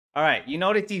All right, you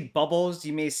notice these bubbles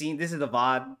you may see. This is the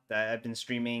VOD that I've been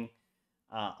streaming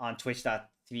on twitch.tv.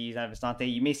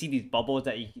 Vinsonte. You may see these bubbles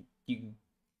that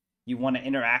you want to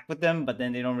interact with them, but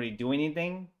then they don't really do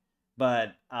anything.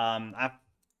 But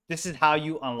this is how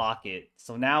you unlock it.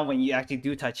 So now when you actually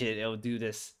do touch it, it'll do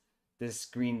this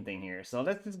green thing here. So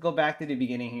let's just go back to the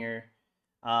beginning here.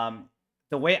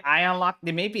 The way I unlock,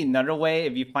 there may be another way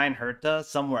if you find Herta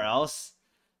somewhere else.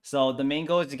 So the main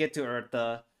goal is to get to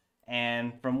Herta,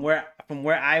 and from where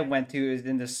I went to is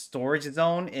in the storage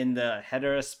zone in the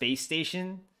Hedera space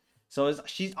station. So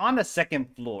she's on the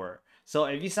second floor. So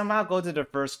if you somehow go to the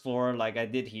first floor, like I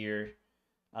did here,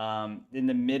 in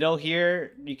the middle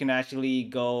here, you can actually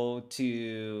go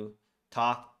to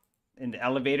talk in the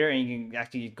elevator, and you can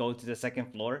actually go to the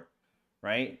second floor,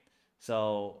 right?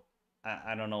 So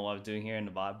I don't know what I'm doing here in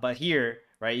the bottom, but here,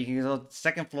 right, you can go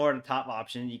second floor, the top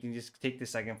option. You can just take the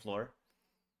second floor,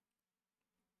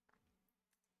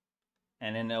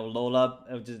 and then it'll load up.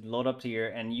 It'll just load up to here,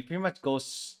 and you pretty much go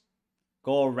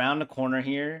around the corner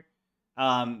here.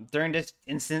 During this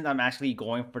instant, I'm actually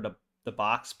going for the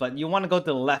box, but you want to go to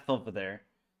the left over there.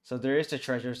 So there is the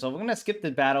treasure. So we're gonna skip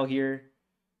the battle here.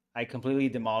 I completely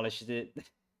demolished it.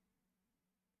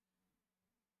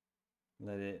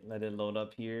 let it load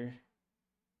up here.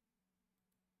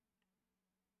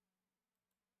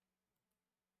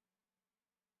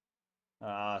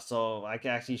 So I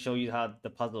can actually show you how the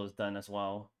puzzle is done as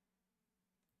well.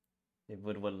 It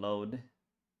would load.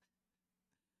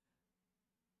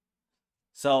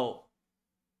 So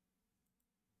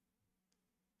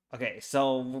okay,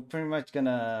 so we're pretty much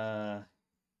gonna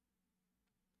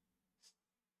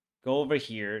go over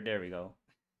here. There we go.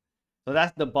 So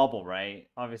that's the bubble, right?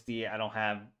 Obviously, I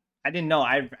didn't know.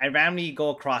 I randomly go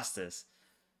across this,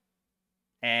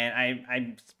 and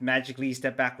I magically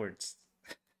step backwards.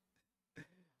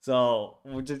 So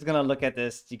we're just gonna look at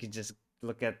this. You can just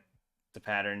look at the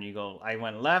pattern. You go, I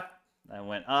went left, I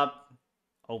went up,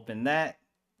 open that,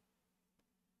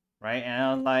 right? And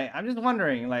I was like, I'm just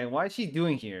wondering, like, what is she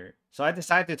doing here? So I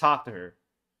decided to talk to her,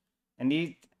 and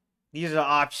these are the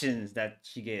options that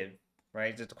she gave,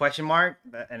 right? Just a question mark,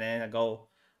 and then I go,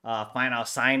 fine, I'll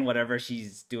sign whatever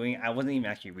she's doing. I wasn't even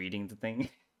actually reading the thing.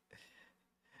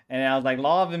 And I was like,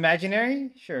 law of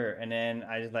imaginary? Sure. And then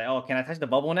I just like, oh, can I touch the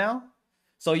bubble now?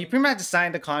 So you pretty much just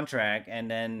sign the contract, and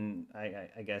then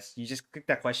I guess you just click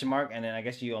that question mark, and then I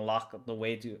guess you unlock the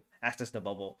way to access the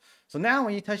bubble. So now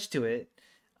when you touch to it,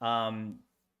 um,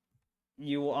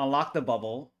 you unlock the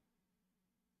bubble,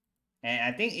 and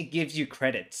I think it gives you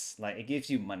credits, like it gives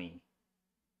you money.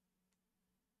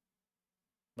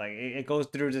 Like it goes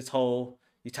through this whole,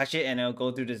 you touch it and it'll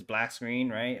go through this black screen,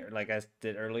 right? Like I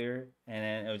did earlier, and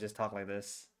then it'll just talk like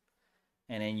this,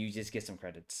 and then you just get some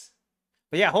credits.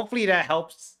 But yeah, hopefully that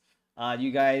helps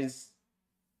you guys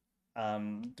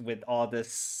with all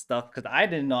this stuff, because I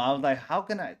didn't know. I was like, how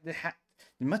can I? There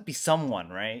must be someone,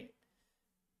 right?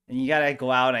 And you gotta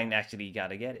go out and actually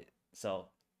gotta get it. So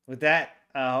with that,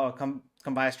 come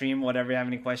by stream, whatever you have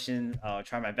any questions, I'll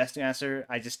try my best to answer.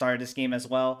 I just started this game as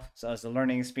well, so it's a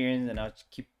learning experience, and I'll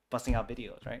keep busting out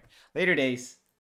videos, right? Later days.